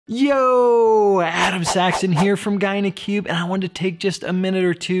Yo, Adam Saxton here from Guy in a Cube, and I wanted to take just a minute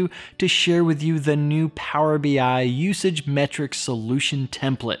or two to share with you the new Power BI usage metrics solution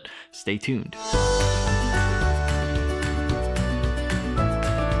template. Stay tuned.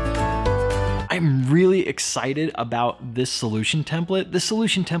 I'm really excited about this solution template. This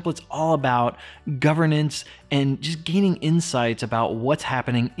solution template's all about governance and just gaining insights about what's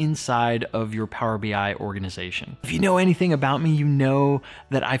happening inside of your Power BI organization. If you know anything about me, you know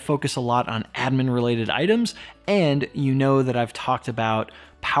that I focus a lot on admin related items, and you know that I've talked about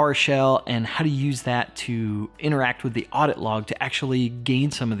PowerShell and how to use that to interact with the audit log to actually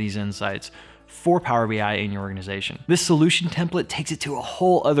gain some of these insights for Power BI in your organization. This solution template takes it to a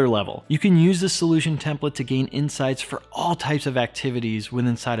whole other level. You can use this solution template to gain insights for all types of activities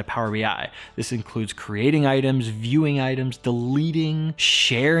within inside of Power BI. This includes creating items, viewing items, deleting,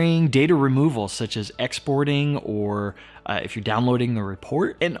 sharing, data removal, such as exporting or if you're downloading the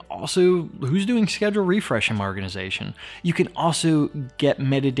report, and also who's doing schedule refresh in my organization. You can also get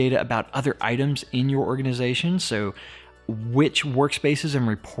metadata about other items in your organization. So which workspaces and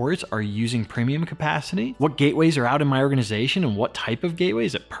reports are using premium capacity, what gateways are out in my organization, and what type of gateway.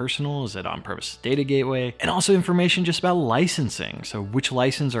 Is it personal? Is it on-premise data gateway? And also information just about licensing. So which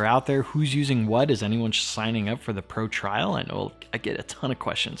license are out there, who's using what, is anyone signing up for the pro trial? I know I get a ton of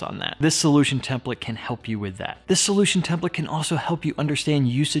questions on that. This solution template can help you with that. This solution template can also help you understand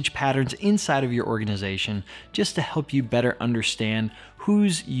usage patterns inside of your organization, just to help you better understand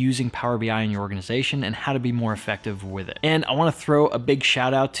who's using Power BI in your organization and how to be more effective with it. And I want to throw a big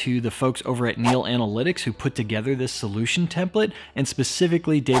shout out to the folks over at Neal Analytics who put together this solution template, and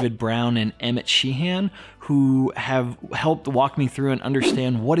specifically David Brown and Emmett Sheehan, who have helped walk me through and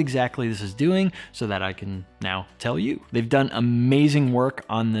understand what exactly this is doing so that I can now tell you. They've done amazing work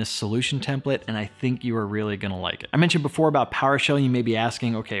on this solution template, and I think you are really gonna like it. I mentioned before about PowerShell. You may be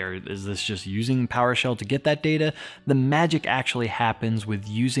asking, okay, is this just using PowerShell to get that data? The magic actually happens with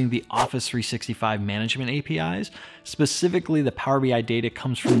using the Office 365 management APIs. Specifically, the Power BI data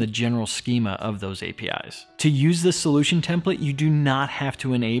comes from the general schema of those APIs. To use this solution template, you do not have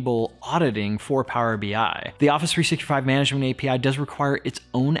to enable auditing for Power BI. The Office 365 management API does require its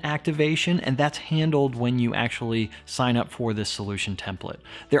own activation, and that's handled when you actually sign up for this solution template.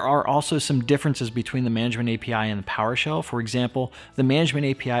 There are also some differences between the management API and the PowerShell. For example, the management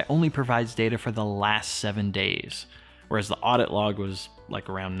API only provides data for the last 7 days, whereas the audit log was like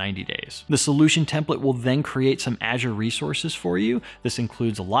around 90 days. The solution template will then create some Azure resources for you. This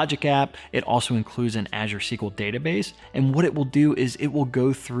includes a logic app. It also includes an Azure SQL database. And what it will do is it will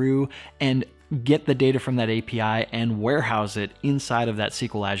go through and get the data from that API and warehouse it inside of that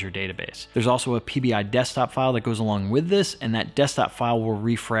SQL Azure database. There's also a PBI desktop file that goes along with this, and that desktop file will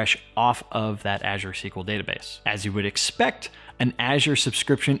refresh off of that Azure SQL database. As you would expect, an Azure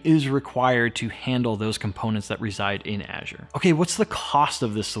subscription is required to handle those components that reside in Azure. Okay, what's the cost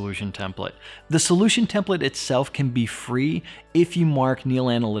of this solution template? The solution template itself can be free if you mark Neal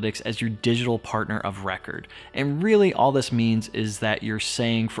Analytics as your digital partner of record. And really all this means is that you're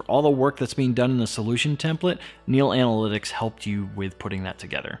saying for all the work that's being done in the solution template, Neal Analytics helped you with putting that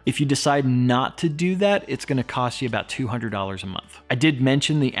together. If you decide not to do that, it's gonna cost you about $200 a month. I did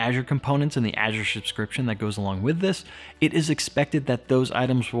mention the Azure components and the Azure subscription that goes along with this. It is expected that those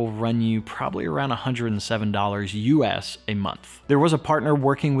items will run you probably around $107 US a month. There was a partner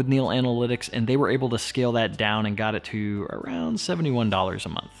working with Neal Analytics, and they were able to scale that down and got it to around $71 a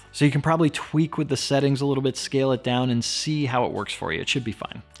month. So you can probably tweak with the settings a little bit, scale it down, and see how it works for you. It should be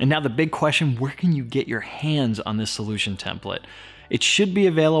fine. And now the big question, where can you get your hands on this solution template? It should be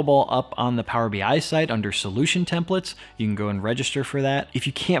available up on the Power BI site under solution templates. You can go and register for that. If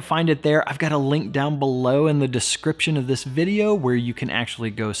you can't find it there, I've got a link down below in the description of this video where you can actually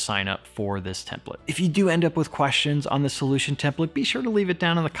go sign up for this template. If you do end up with questions on the solution template, be sure to leave it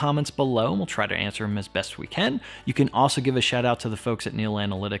down in the comments below and we'll try to answer them as best we can. You can also give a shout out to the folks at Neal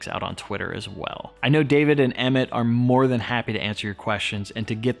Analytics out on Twitter as well. I know David and Emmett are more than happy to answer your questions and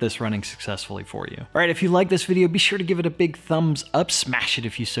to get this running successfully for you. All right, if you like this video, be sure to give it a big thumbs up. Smash it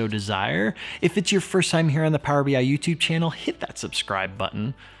if you so desire. If it's your first time here on the Power BI YouTube channel, hit that subscribe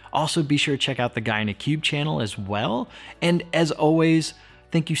button. Also, be sure to check out the Guy in a Cube channel as well. And as always,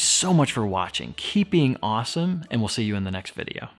 thank you so much for watching. Keep being awesome, and we'll see you in the next video.